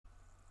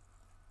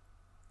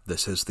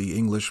This is the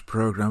English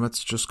program.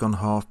 It's just gone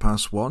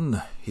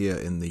 1:30 here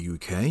in the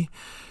UK.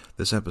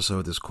 This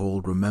episode is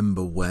called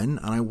Remember When,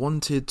 and I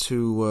wanted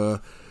to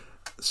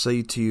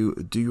say to you,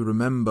 do you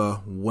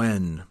remember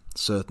when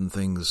certain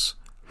things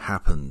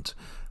happened?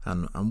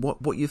 And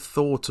what you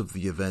thought of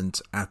the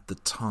event at the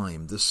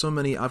time.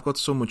 I've got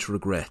so much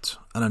regret,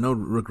 and I know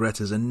regret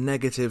is a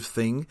negative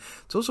thing.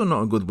 It's also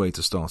not a good way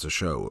to start a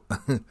show.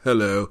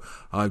 Hello,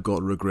 I've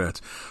got regret.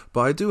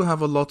 But I do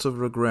have a lot of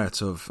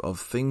regret of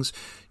things.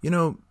 You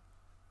know,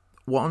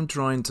 what I'm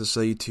trying to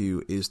say to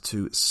you is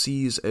to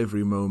seize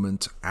every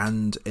moment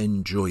and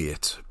enjoy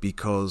it,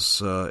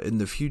 because in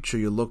the future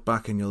you'll look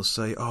back and you'll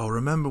say, oh,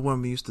 remember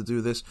when we used to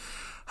do this?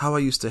 How I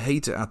used to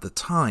hate it at the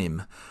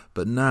time,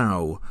 but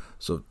now,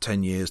 so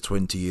 10 years,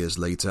 20 years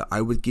later,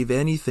 I would give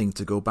anything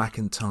to go back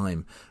in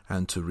time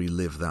and to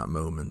relive that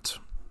moment.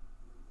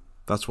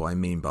 That's what I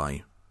mean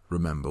by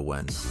remember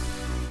when.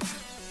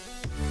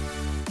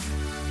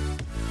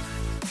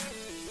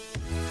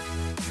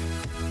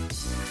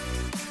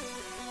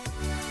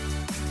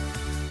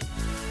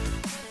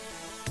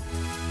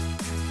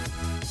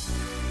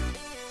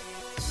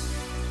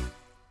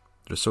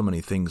 There's so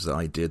many things that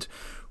I did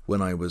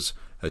when I was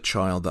a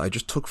child that I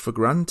just took for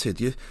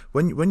granted.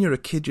 When you're a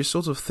kid, you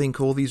sort of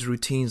think all these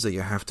routines that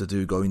you have to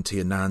do, going to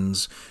your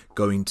nan's,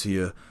 going to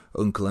your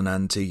uncle and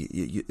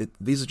auntie,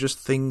 these are just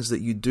things that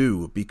you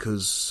do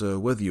because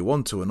whether you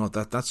want to or not,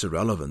 that's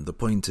irrelevant. The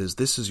point is,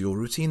 this is your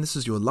routine, this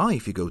is your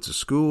life. You go to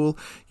school,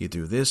 you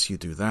do this, you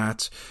do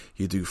that,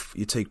 you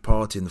take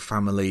part in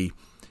family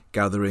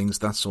gatherings,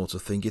 that sort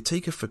of thing. You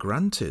take it for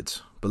granted.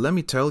 But let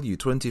me tell you,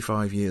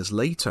 25 years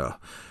later,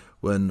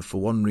 when for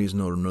one reason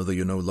or another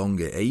you're no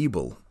longer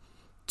able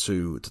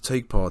to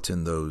take part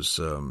in those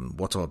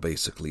what are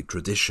basically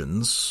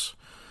traditions,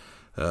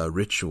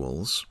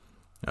 rituals,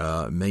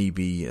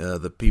 maybe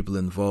the people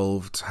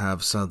involved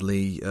have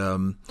sadly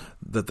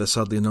that they're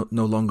sadly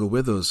no longer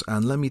with us.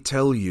 And let me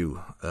tell you,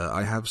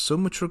 I have so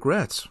much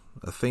regret.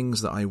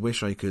 Things that I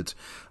wish I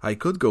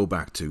could go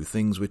back to,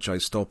 things which I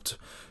stopped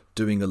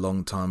doing a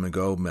long time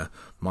ago.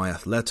 My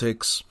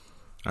athletics,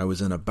 I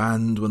was in a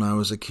band when I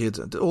was a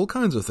kid, all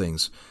kinds of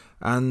things.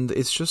 And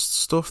it's just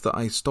stuff that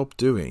I stopped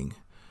doing.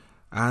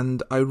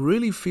 And I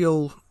really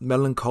feel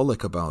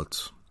melancholic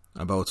about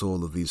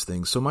all of these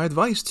things. So my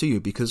advice to you,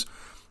 because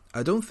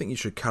I don't think you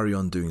should carry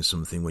on doing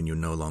something when you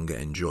no longer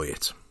enjoy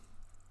it.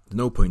 There's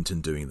no point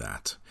in doing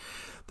that.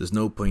 There's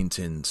no point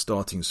in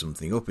starting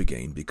something up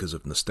again because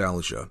of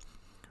nostalgia.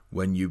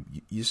 When you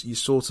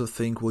sort of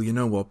think, well, you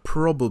know what,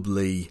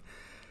 probably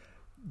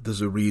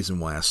there's a reason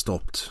why I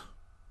stopped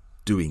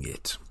doing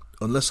it.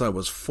 Unless I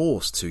was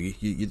forced to,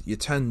 you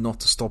tend not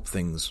to stop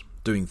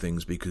doing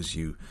things because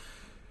you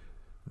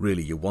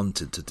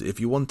wanted to. If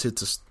you wanted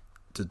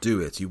to do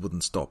it, you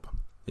wouldn't stop,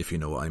 if you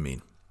know what I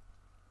mean.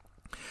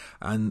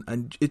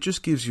 And it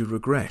just gives you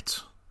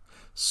regret.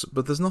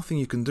 But there's nothing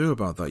you can do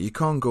about that. You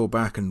can't go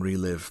back and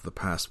relive the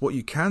past. What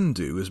you can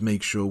do is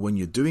make sure when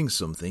you're doing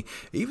something,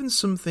 even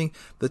something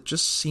that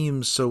just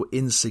seems so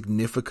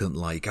insignificant,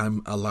 like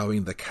I'm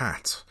allowing the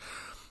cat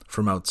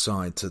from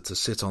outside to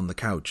sit on the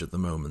couch at the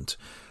moment.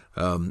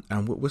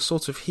 And we're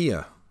sort of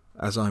here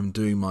as I'm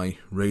doing my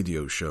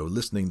radio show,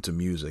 listening to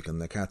music,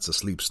 and the cat's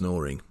asleep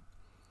snoring,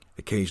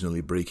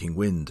 occasionally breaking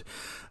wind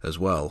as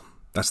well.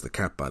 That's the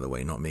cat, by the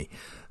way, not me.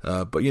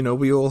 But you know,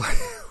 we all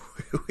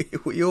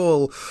we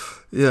all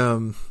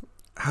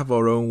have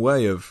our own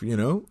way of, you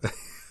know,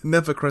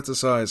 never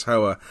criticize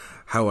how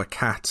a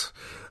cat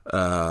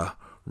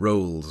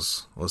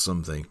rolls or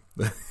something.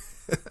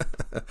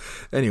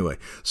 Anyway,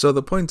 so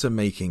the point I'm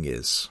making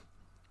is,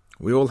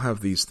 we all have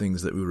these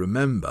things that we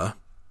remember,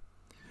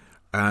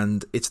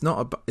 and it's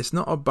not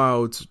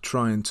about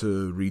trying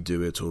to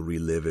redo it or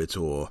relive it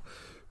or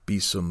be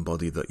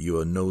somebody that you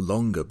are no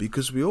longer,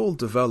 because we all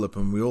develop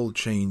and we all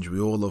change, we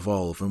all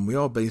evolve, and we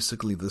are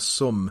basically the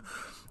sum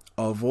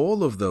of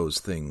all of those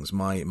things.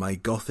 My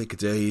gothic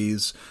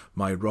days,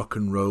 my rock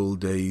and roll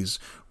days,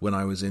 when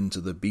I was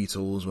into the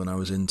Beatles, when I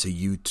was into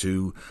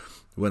U2,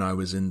 when I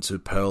was into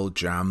Pearl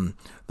Jam,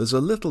 there's a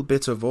little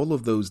bit of all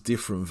of those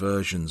different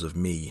versions of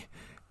me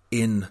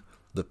in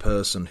the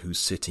person who's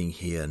sitting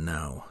here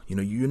now. You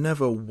know, you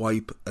never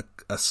wipe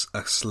a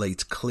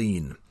slate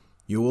clean.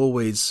 You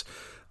always,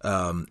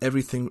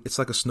 everything, it's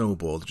like a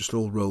snowball, it just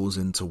all rolls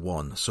into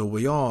one. So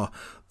we are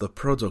the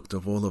product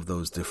of all of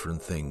those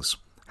different things.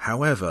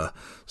 However,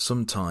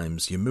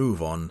 sometimes you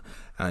move on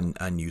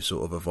and you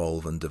sort of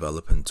evolve and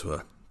develop into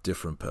a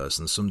different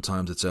person.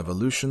 Sometimes it's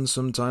evolution,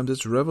 sometimes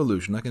it's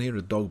revolution. I can hear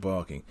a dog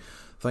barking.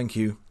 Thank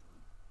you.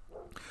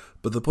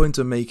 But the point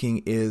I'm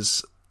making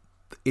is,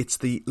 it's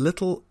the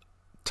little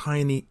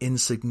tiny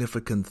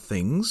insignificant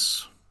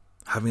things,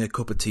 having a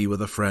cup of tea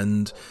with a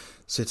friend,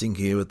 sitting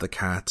here with the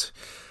cat,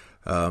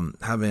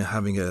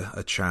 having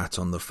a chat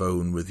on the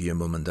phone with your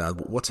mum and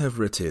dad,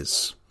 whatever it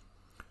is.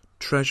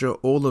 Treasure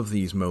all of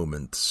these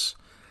moments,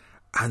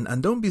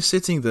 and don't be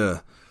sitting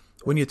there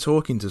when you're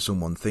talking to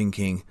someone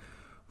thinking,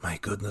 My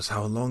goodness,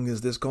 how long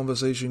is this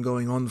conversation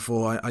going on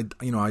for?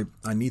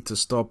 I need to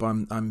stop.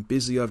 I'm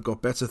busy. I've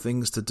got better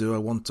things to do. I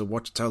want to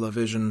watch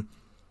television.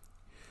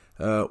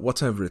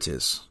 Whatever it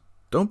is,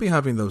 don't be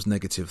having those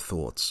negative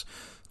thoughts.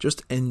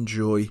 Just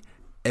enjoy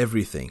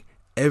everything,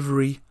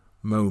 every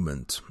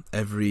moment,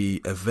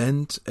 every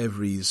event,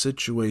 every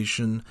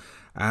situation.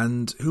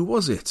 And who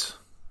was it?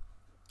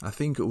 I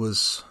think it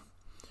was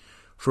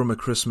from A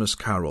Christmas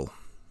Carol.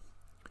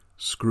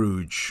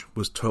 Scrooge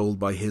was told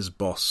by his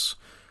boss,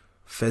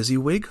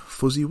 Fuzzy-wig,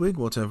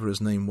 whatever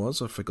his name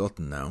was, I've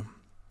forgotten now,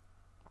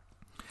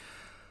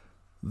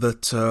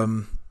 that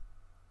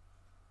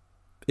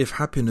if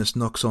happiness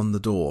knocks on the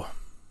door,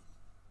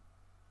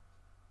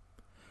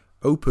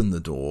 open the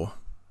door,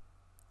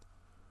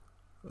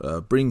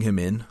 bring him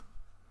in,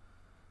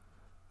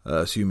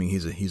 assuming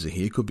he's a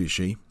he, could be a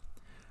she,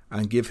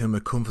 and give him a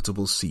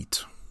comfortable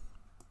seat.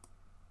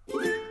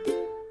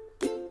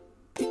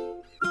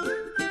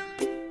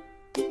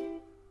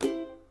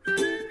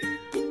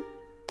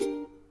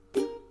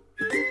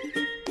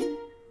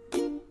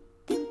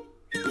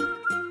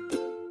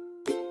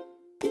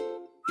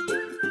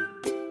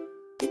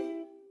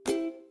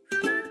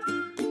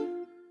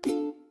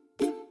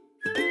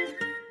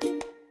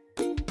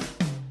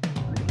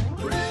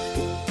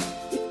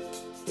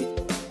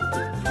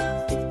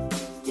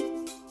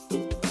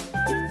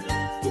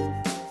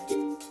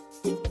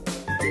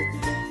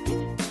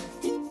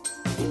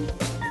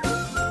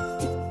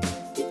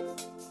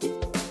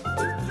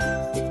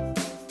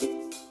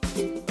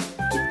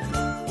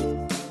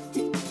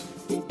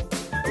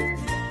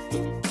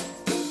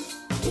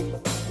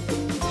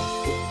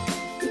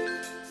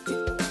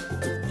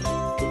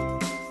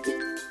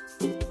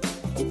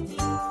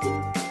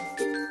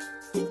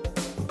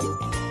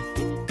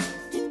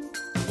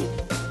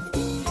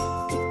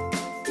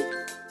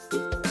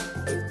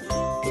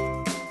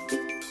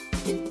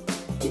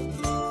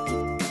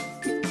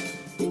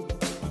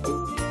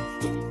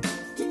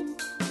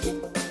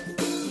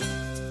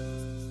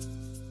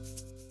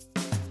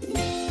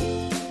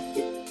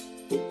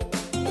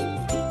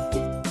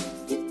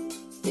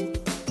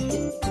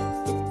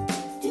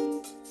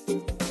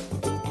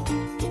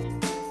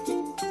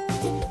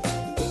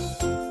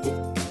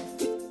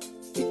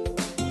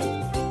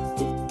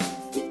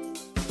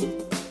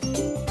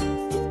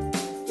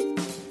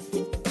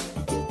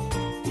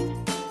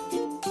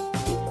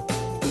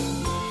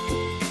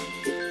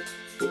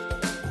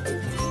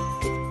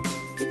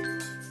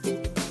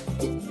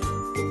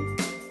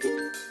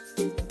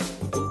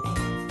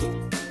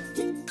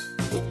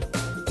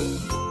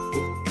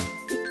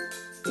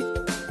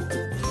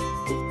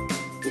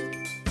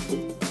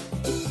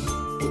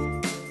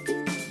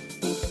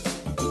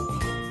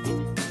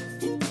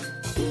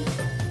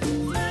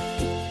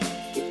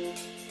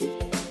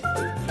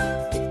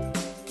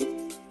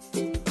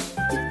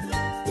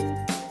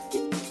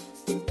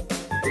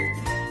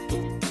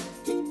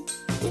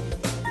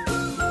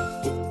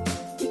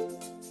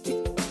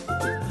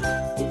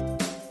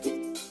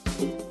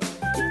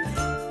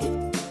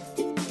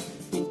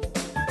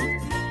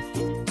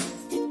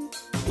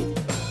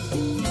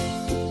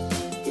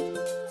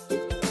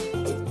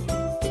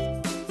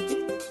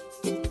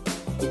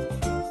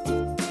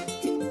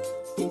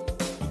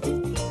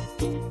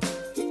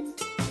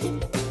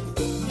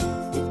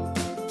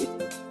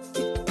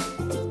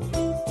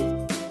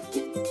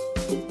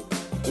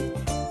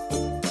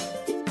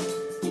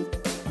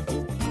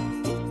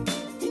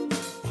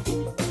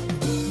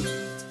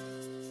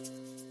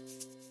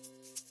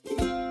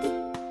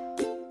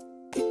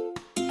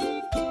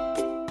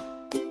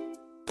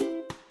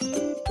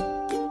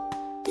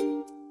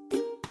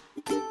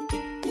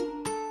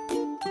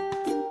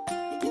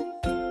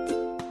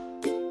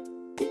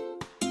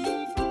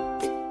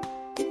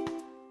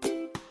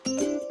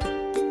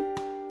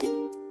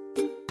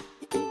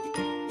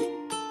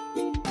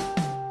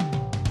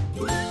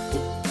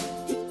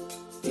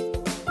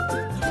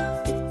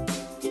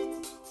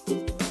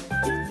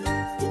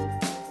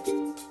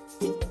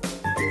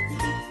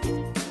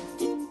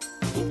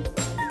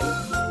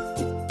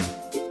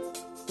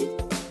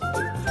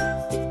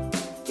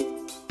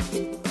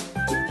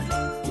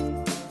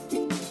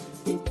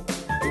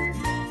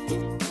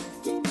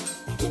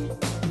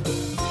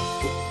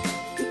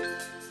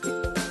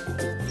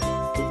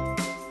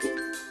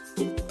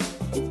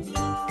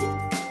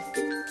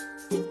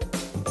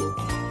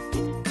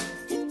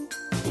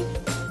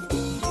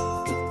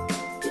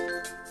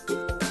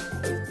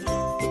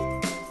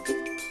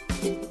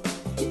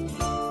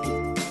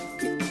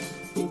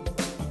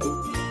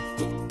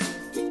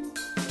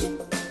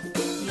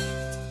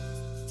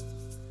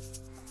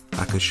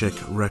 Akashic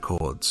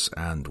Records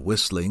and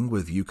whistling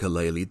with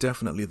ukulele.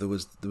 Definitely there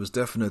was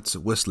definite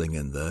whistling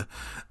in there,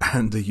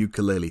 and a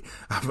ukulele.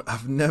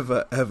 I've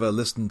never ever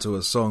listened to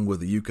a song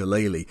with a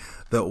ukulele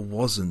that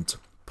wasn't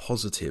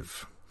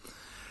positive.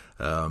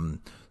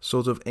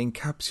 Sort of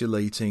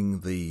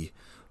encapsulating the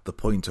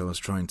point I was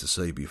trying to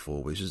say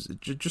before, which is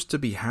just to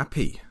be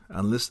happy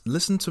and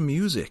listen to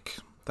music.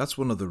 That's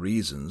one of the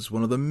reasons,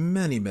 one of the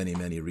many, many,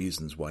 many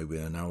reasons why we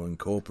are now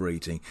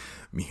incorporating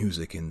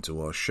music into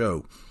our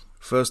show.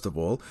 First of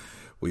all,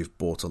 we've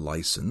bought a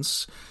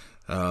license,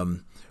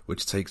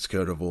 which takes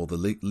care of all the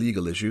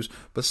legal issues.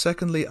 But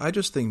secondly, I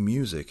just think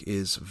music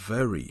is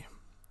very,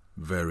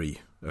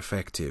 very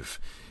effective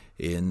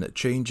in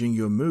changing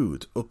your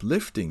mood,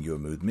 uplifting your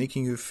mood,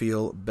 making you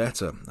feel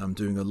better. I'm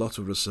doing a lot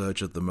of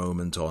research at the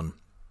moment on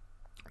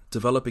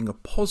developing a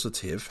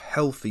positive,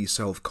 healthy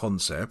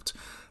self-concept.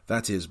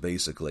 That is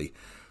basically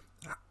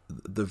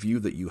the view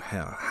that you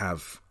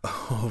have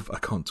of,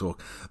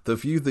 the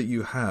view that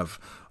you have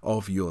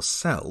of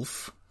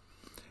yourself,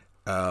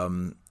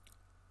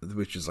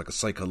 which is like a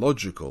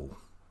psychological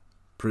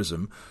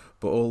prism,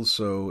 but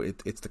also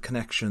it's the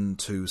connection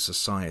to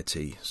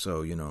society.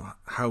 So,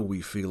 how we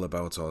feel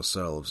about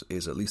ourselves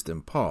is, at least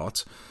in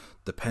part,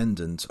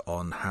 dependent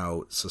on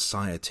how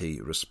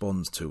society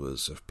responds to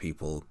us. If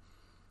people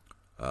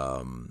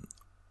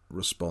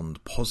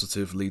respond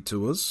positively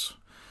to us,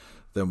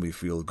 then we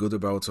feel good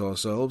about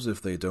ourselves.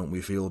 If they don't,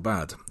 we feel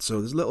bad. So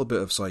there's a little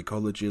bit of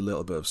psychology, a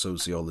little bit of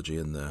sociology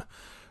in there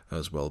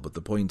as well. But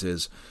the point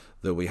is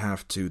that we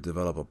have to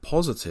develop a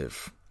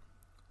positive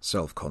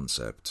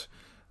self-concept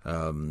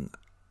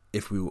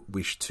if we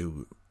wish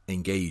to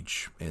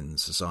engage in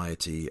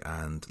society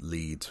and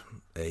lead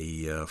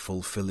a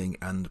fulfilling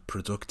and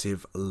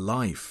productive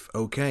life.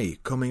 Okay,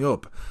 coming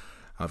up,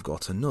 I've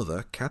got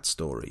another cat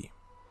story.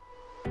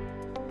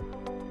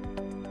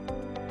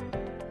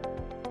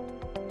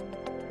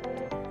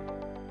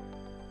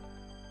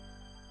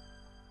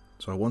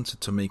 So I wanted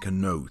to make a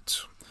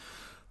note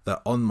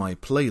that on my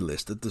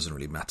playlist, it doesn't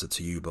really matter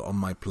to you, but on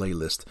my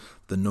playlist,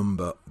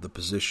 the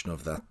position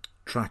of that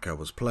track I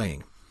was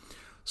playing.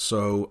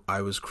 So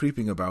I was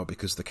creeping about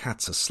because the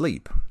cat's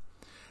asleep,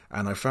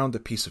 and I found a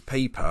piece of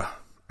paper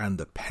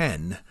and a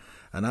pen,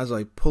 and as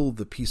I pulled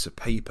the piece of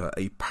paper,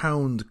 a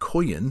pound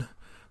coin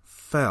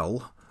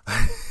fell.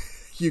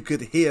 You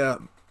could hear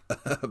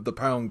the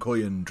pound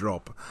coin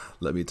drop,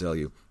 let me tell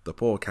you. The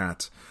poor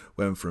cat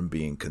went from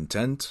being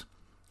content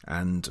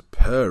and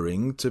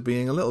purring to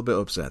being a little bit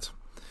upset.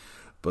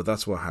 But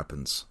that's what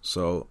happens.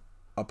 So,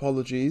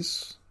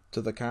 apologies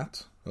to the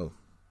cat. Oh,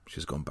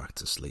 she's gone back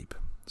to sleep.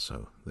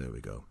 So, there we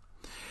go.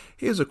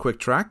 Here's a quick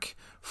track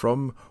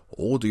from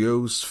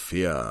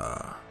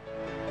Audiosphere.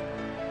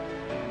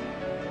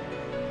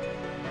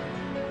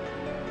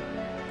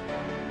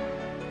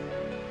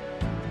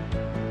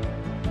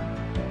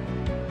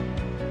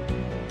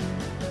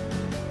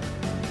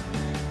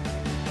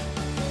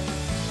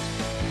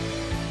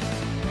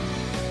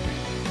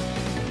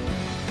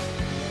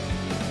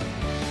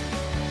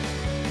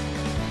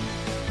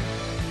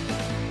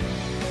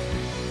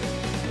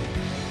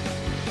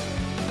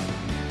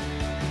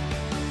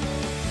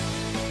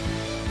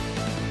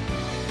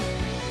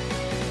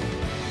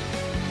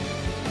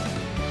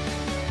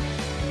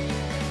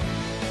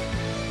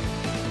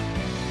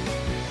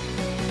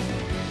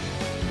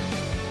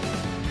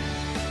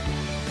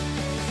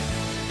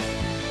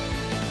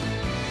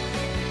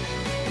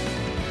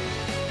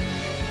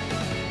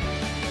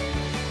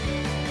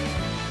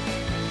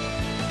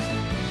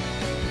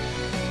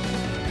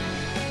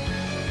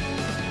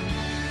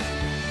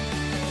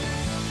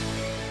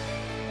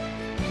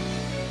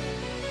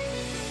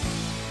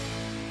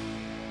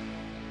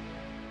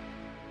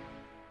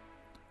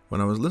 When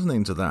I was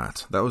listening to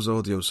that was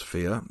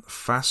Audiosphere,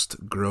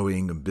 Fast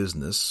Growing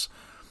Business,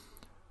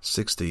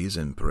 60s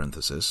in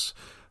parenthesis.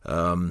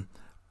 I'm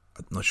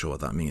not sure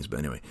what that means, but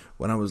anyway,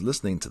 when I was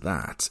listening to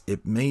that,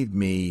 it made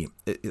me,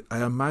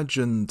 I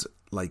imagined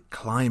like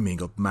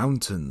climbing up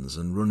mountains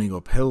and running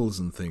up hills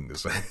and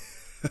things.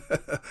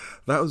 That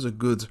was a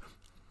good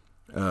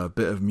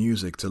bit of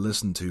music to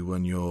listen to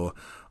when you're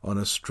on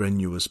a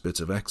strenuous bit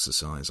of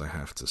exercise, I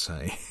have to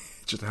say.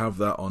 Just have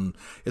that on,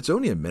 it's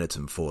only 1 minute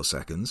and 4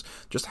 seconds,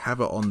 just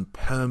have it on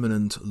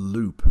permanent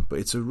loop, but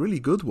it's a really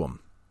good one.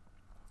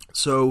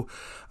 So,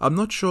 I'm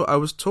not sure, I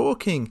was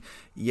talking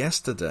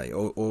yesterday,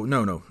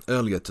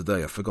 earlier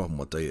today, I've forgotten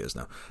what day it is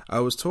now. I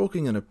was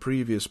talking in a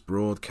previous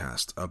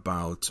broadcast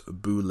about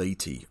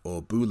Boolati,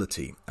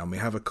 and we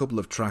have a couple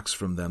of tracks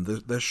from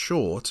them. They're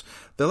short,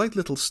 they're like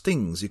little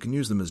stings, you can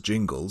use them as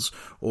jingles,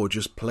 or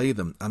just play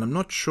them, and I'm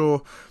not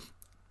sure,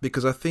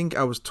 because I think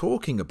I was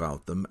talking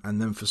about them, and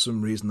then for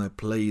some reason I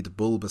played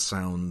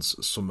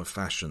Bulbasound's Summer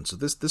Fashion. So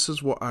this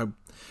is what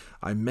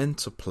I meant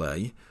to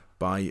play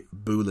by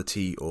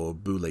Boolati or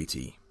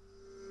Boolati.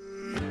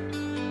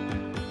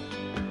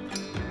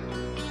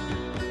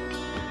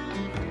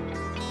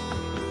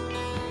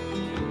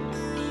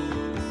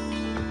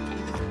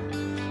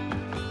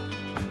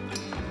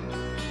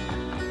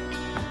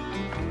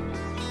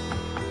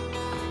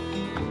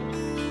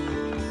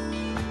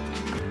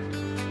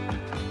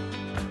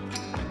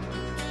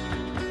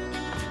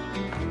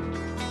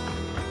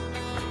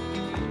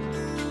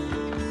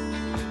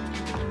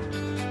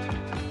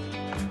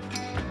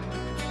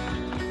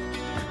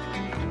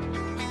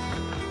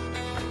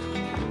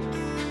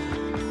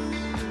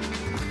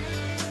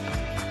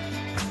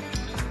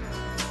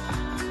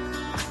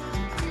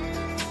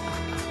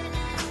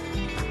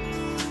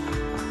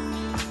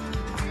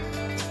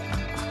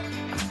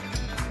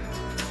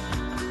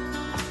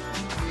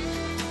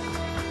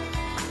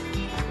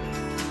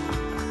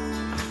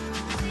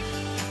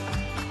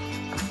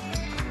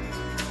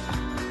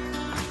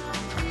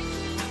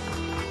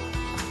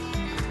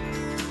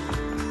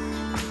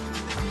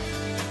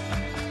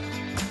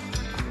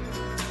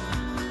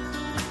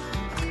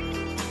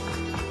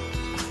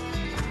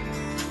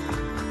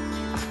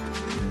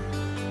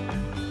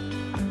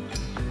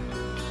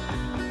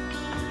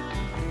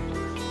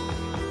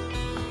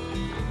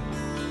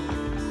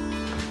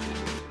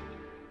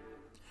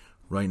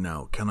 right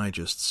now, can I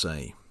just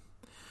say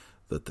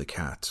that the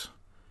cat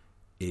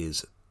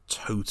is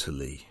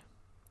totally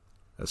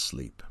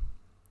asleep.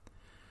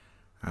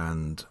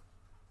 And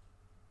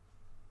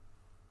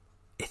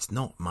it's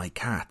not my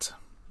cat.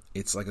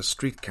 It's like a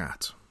street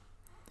cat.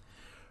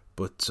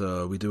 But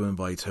we do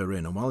invite her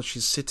in. And while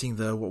she's sitting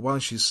there, while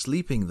she's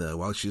sleeping there,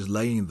 while she's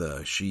laying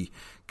there, she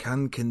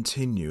can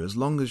continue as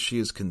long as she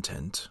is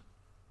content.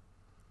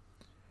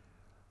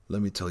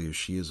 Let me tell you,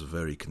 she is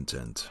very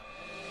content.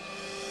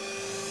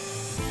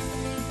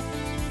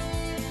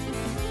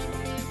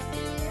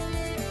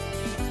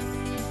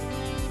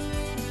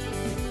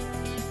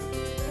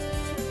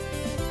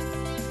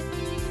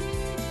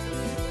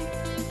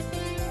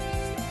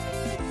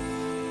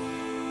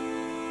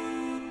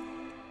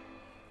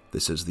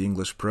 This is the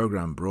English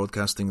programme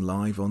broadcasting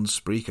live on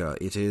Spreaker.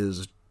 It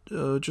is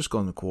just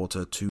gone a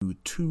quarter to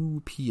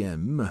 2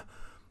 p.m,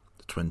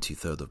 the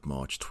 23rd of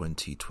March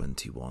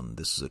 2021.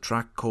 This is a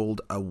track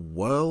called A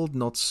World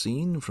Not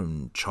Seen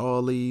from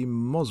Charlie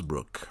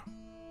Mosbrook.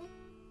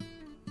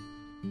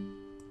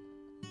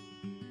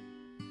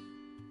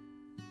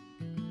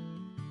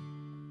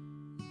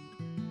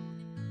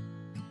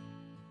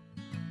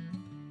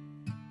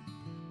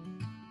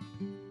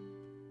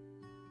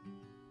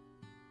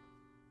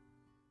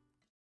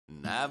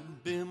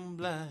 I've been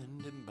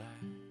blinded by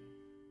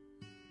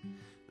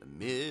the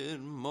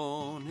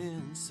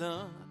mid-morning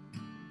sun,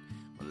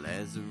 well,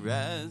 as it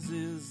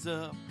rises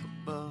up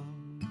above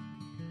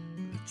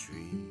the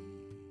trees,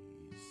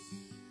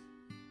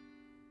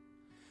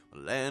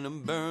 well, and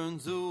it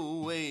burns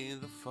away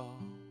the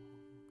fog,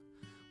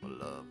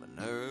 well, of an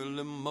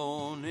early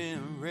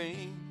morning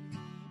rain,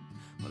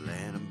 well,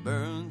 and it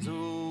burns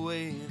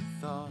away the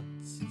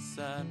thoughts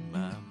inside my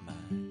mind.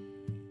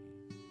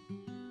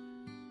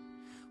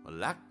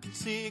 Well, I can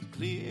see it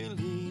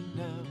clearly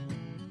now,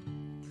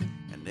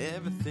 and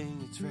everything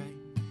that's right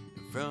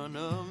in front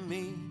of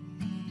me,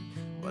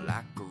 well,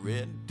 like a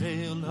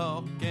red-tailed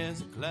hawk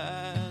as it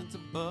glides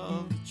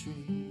above the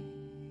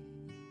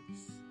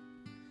trees.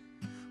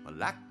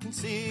 Well, I can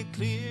see it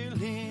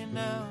clearly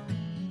now,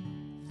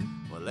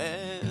 well,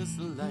 as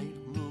the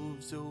light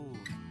moves over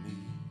me,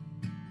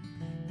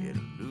 it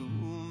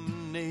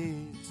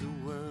illuminates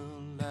a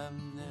world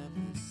I've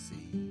never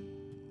seen.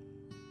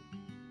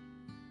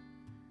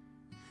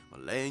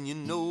 Well, and you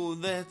know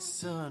that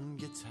sun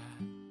gets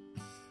hot,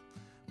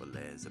 well,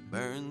 as it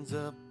burns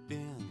up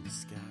in the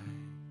sky,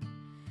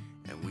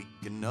 and we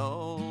can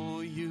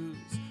all use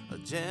a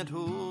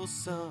gentle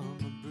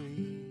summer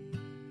breeze.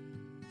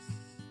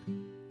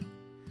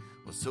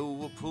 Well, so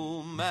we'll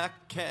pull my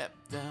cap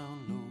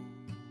down low,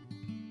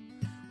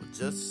 well,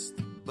 just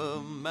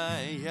above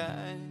my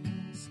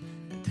eyes,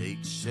 and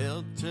take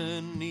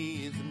shelter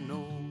neath an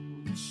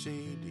old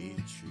shady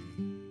tree.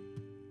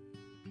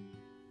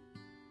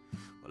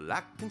 Well,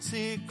 I can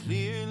see it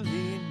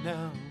clearly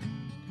now,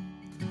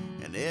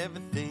 and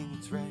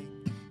everything's right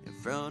in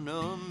front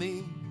of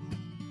me,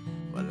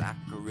 well, like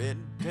a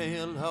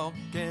red-tailed hawk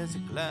as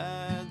it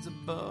glides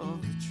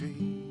above the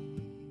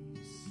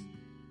trees.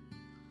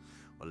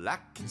 Well, I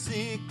can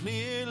see it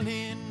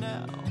clearly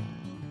now,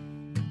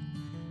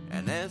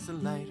 and as the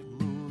light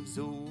moves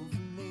over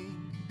me,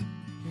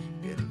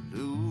 it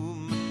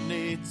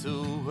illuminates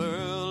a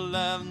world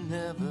I've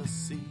never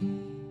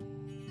seen.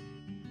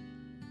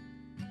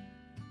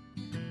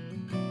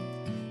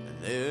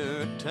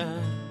 There are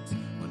times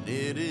when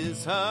it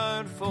is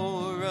hard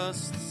for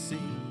us to see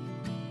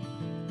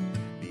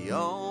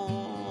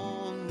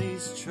beyond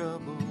these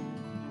troubled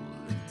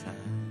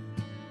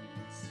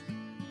times,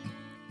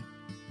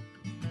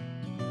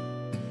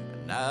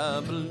 and I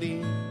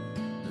believe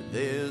that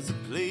there's a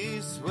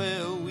place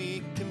where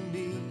we can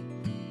be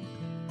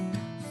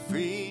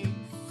free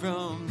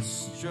from the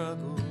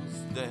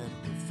struggles that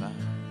we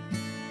find.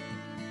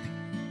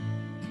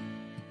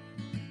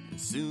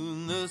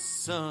 Soon the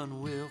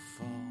sun will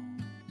fall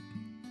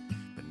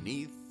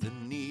beneath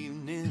an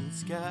evening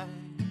sky,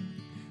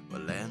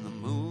 well, and the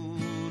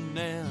moon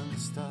and the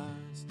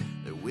stars,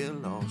 they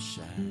will all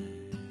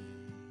shine,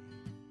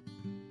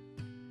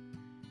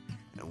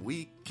 and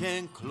we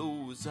can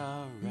close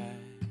our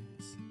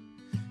eyes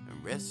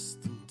and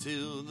rest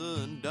until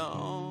the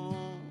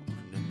dawn,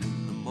 and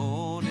in the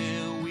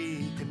morning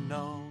we can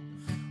all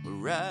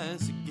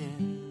rise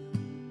again.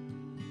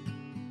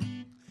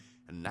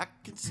 And I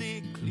can see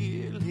it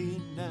clearly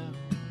now,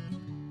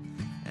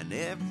 and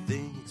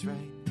everything's right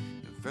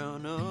in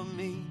front of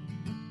me,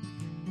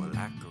 well,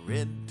 like a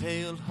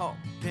red-tailed hawk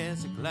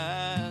as it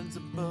glides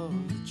above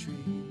the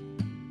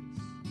trees.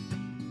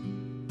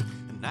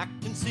 And I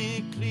can see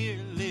it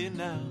clearly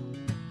now,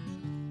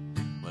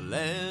 well,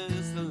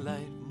 as the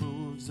light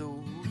moves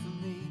over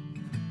me,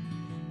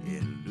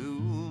 it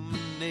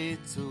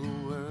illuminates a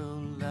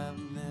world I've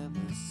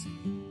never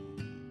seen.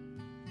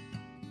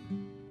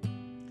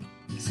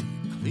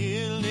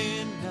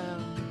 Clearly now,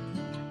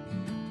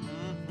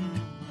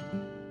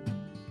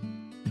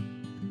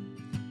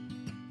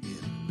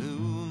 it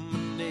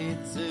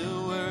illuminates a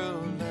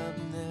world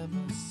I've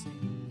never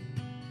seen.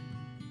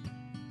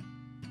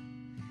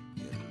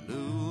 It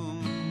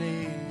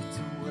illuminates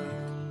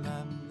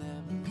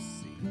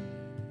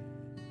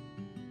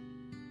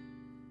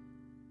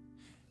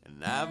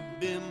and I've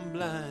been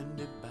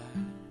blinded by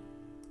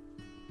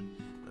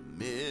the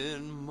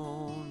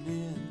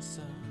mid-morning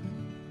sun.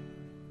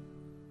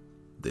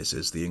 This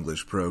is the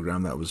English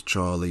programme. That was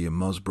Charlie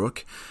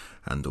Mosbrook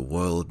and A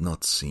World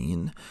Not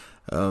Seen.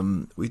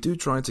 We do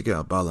try to get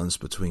a balance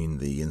between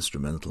the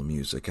instrumental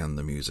music and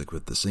the music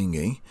with the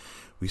singing.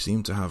 We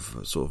seem to have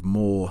sort of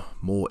more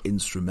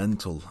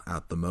instrumental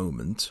at the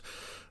moment.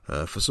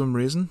 For some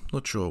reason,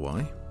 not sure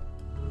why.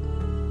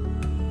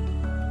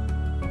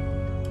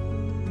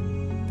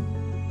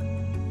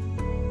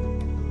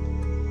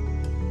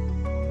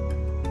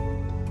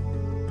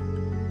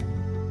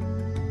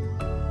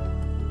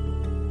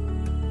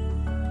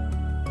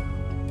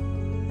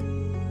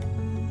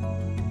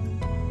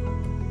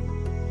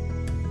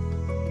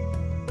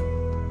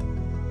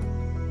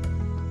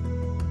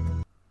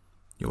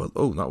 Yeah, well,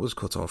 oh, that was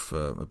cut off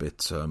a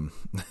bit.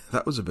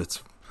 That was a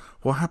bit...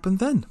 What happened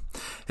then?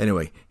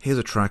 Anyway, here's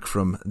a track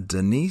from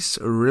Denise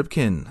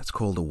Ribkin. It's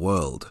called A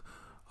World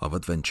of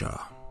Adventure.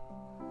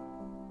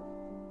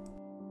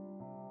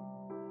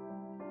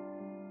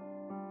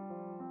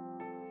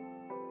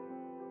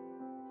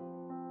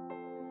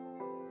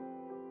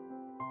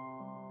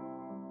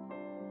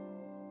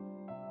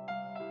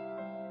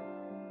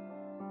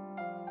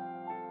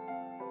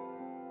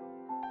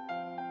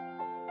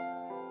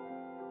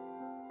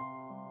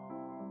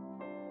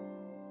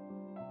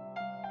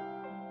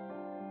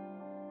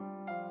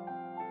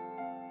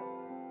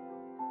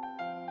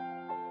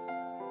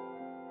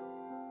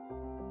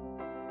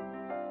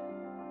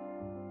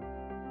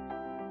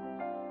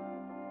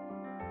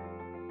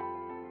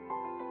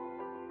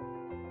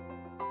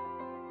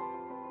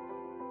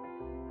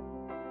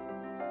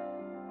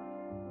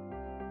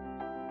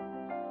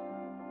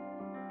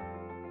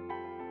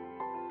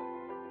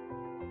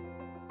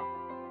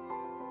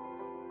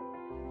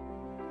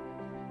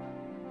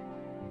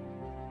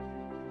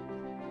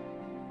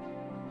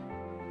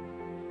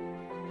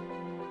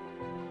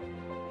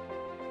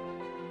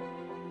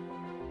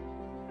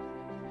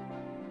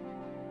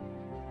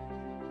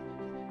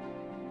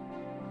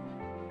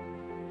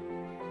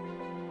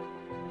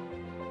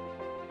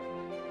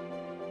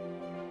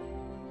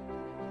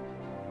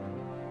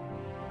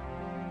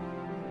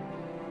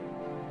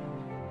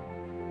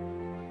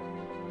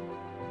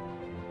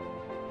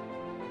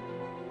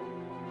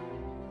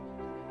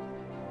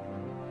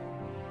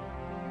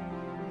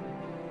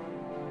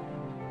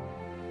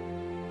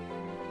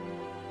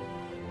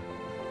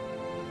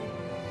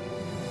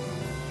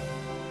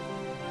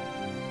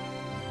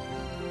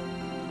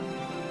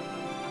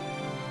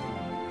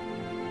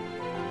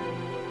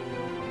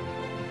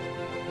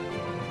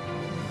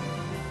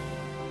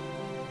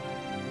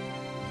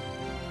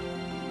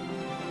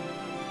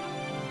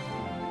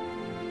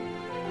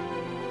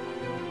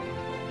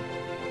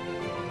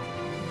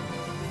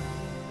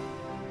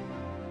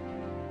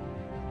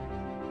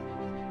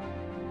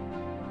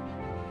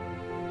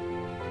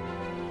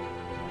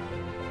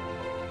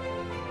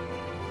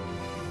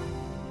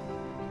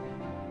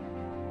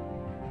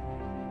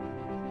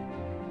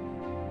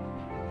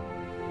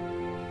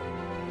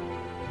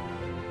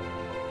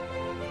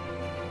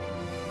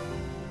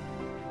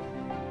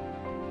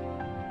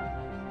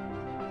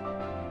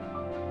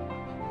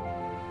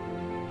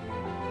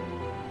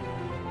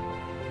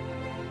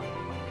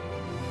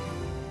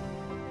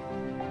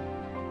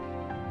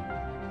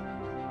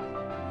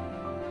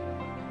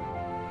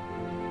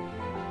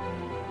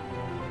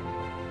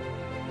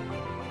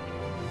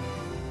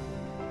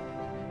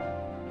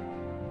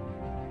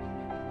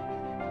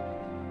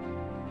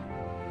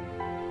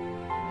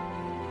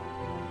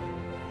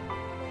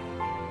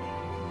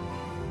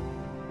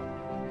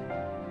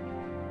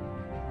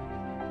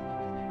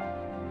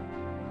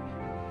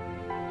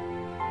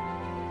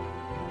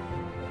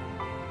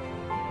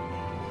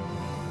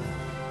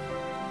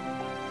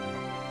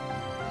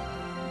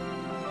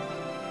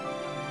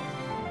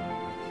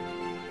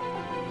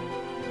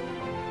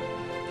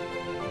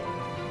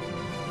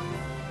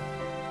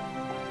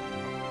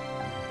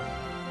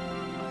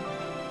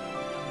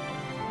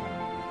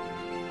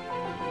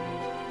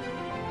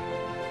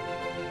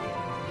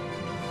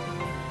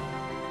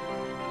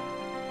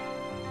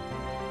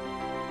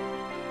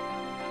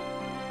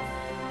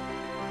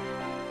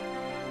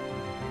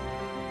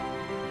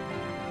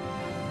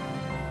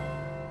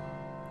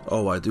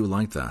 Oh, I do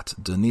like that.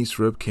 Denise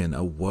Ribkin,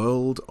 A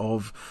World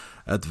of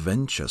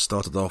Adventure.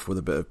 Started off with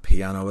a bit of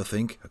piano, I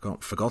think. I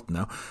can't forgot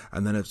now.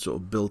 And then it sort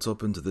of built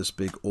up into this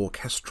big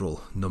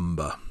orchestral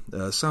number.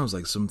 Sounds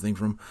like something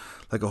from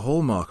like a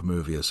Hallmark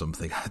movie or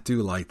something. I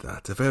do like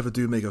that. If I ever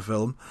do make a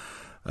film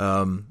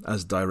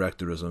as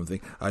director or something,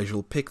 I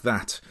shall pick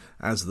that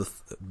as the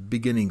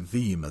beginning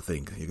theme, I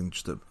think. You can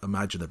just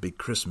imagine a big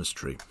Christmas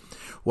tree.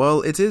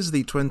 Well, it is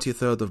the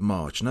 23rd of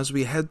March, and as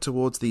we head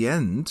towards the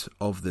end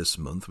of this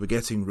month, we're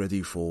getting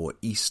ready for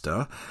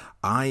Easter.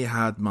 I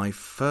had my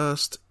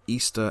first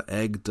Easter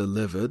egg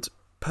delivered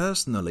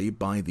personally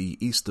by the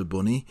Easter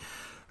Bunny.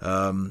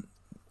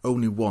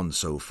 Only one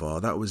so far.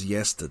 That was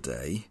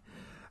yesterday,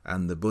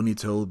 and the bunny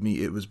told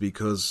me it was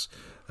because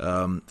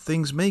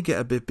things may get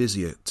a bit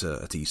busy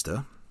at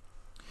Easter.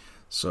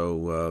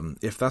 So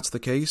if that's the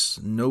case,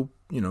 no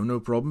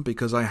problem,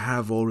 because I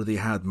have already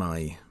had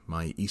my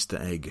Easter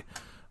egg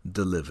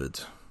delivered,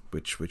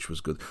 which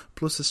was good.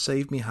 Plus, it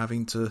saved me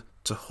having to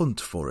hunt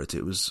for it.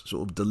 It was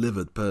sort of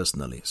delivered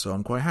personally, so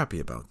I'm quite happy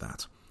about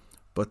that.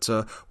 But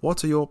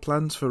what are your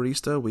plans for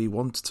Easter? We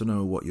want to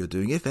know what you're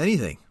doing, if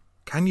anything.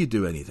 Can you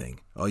do anything?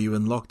 Are you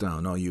in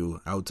lockdown? Are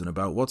you out and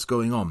about? What's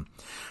going on?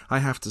 I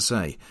have to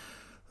say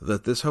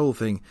that this whole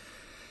thing,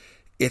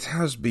 it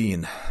has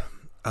been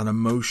an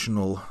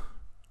emotional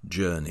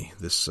journey,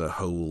 this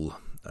whole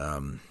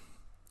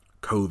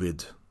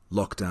COVID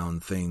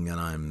lockdown thing, and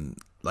I'm,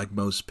 like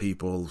most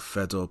people,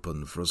 fed up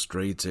and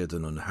frustrated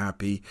and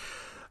unhappy.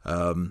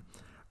 And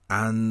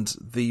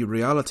the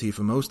reality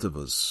for most of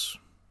us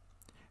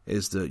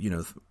is that,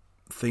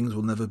 things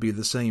will never be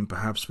the same.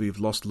 Perhaps we've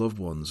lost loved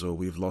ones, or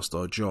we've lost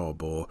our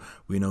job, or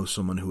we know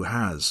someone who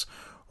has,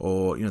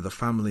 or, the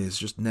family is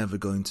just never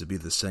going to be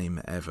the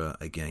same ever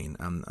again.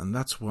 And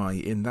that's why,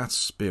 in that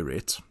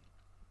spirit,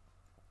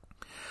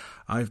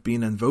 I've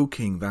been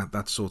invoking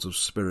that sort of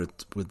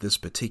spirit with this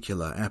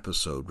particular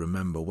episode,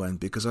 Remember When,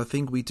 because I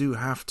think we do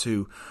have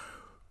to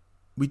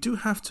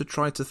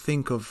try to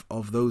think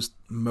of those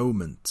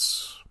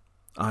moments,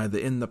 either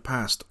in the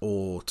past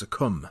or to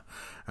come,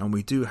 and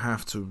we do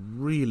have to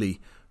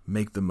really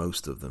make the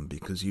most of them,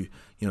 because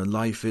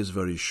life is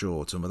very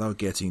short, and without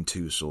getting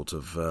too sort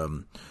of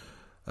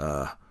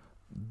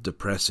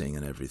depressing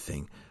and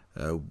everything,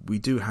 we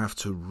do have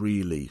to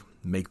really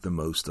make the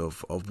most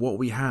of what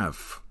we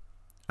have.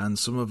 And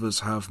some of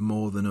us have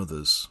more than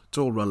others. It's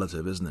all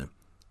relative, isn't it?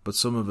 But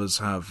some of us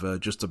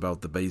have just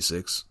about the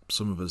basics.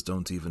 Some of us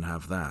don't even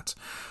have that.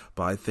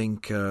 But I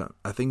think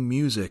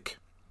music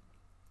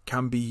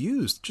can be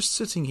used. Just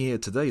sitting here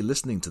today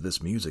listening to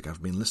this music,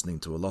 I've been listening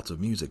to a lot of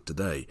music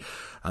today,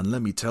 and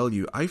let me tell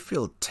you, I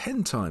feel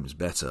 10 times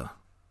better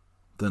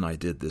than I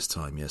did this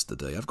time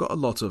yesterday. I've got a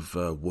lot of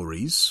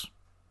worries,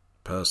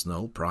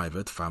 personal,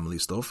 private, family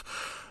stuff,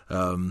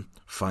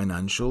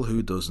 financial,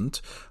 who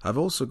doesn't? I've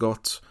also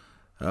got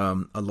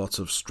a lot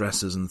of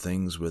stresses and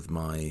things with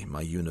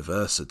my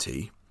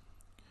university.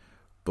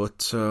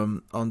 But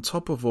on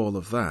top of all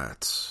of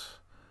that,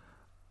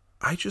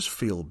 I just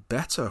feel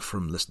better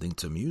from listening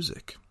to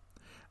music.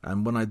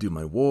 And when I do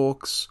my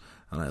walks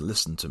and I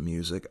listen to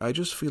music, I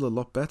just feel a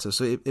lot better.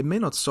 So it may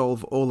not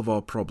solve all of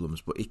our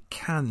problems, but it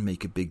can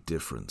make a big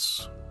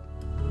difference.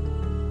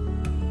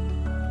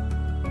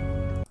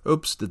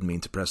 Oops, didn't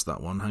mean to press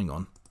that one. Hang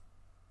on.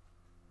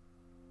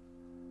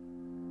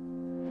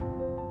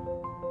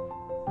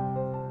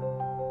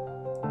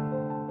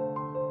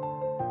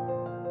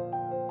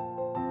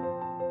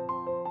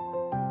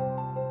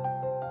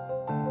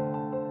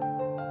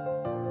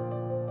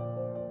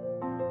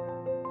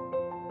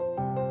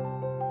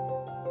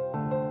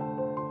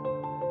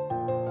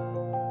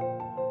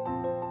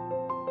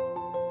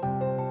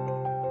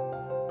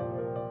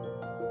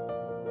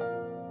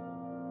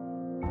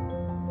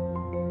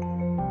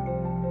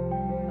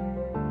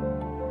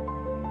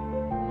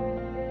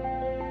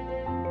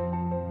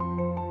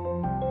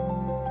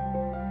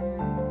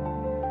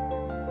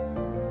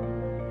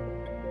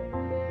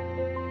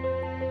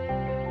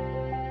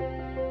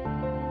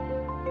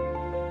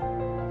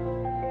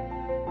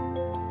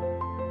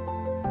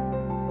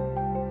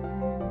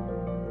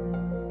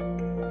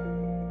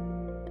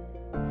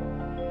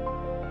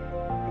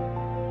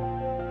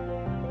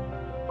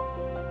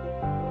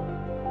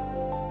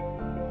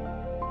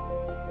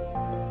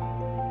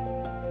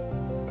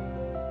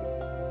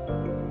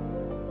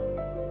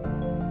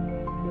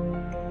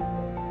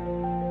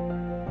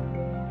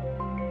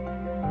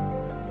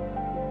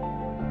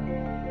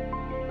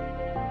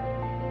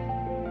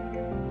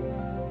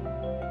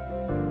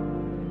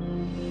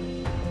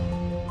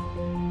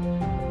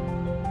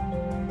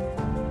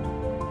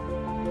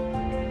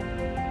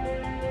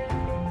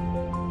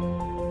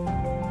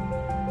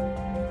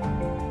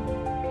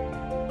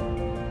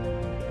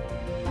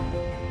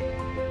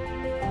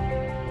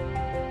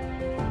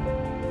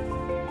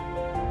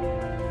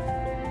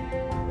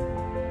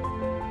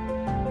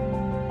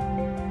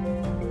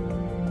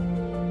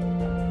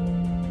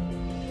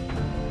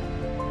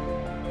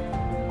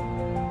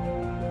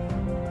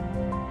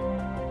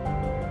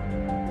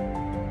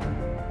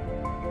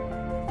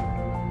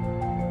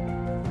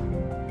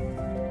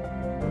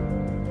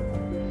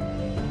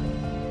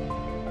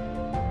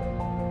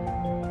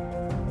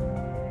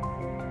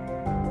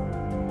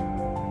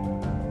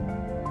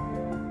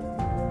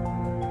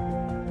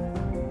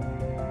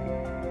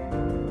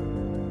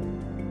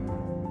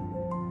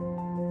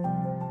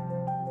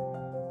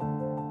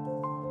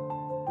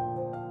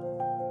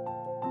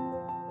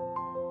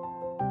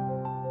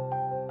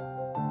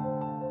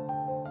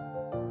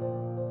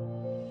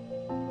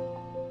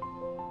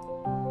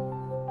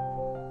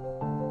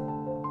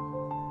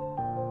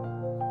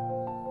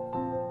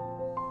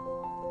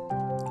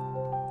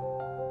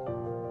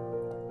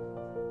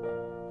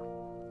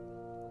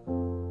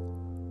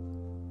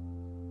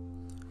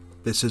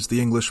 This is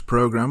the English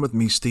programme with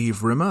me,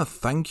 Steve Rimmer.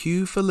 Thank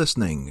you for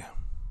listening.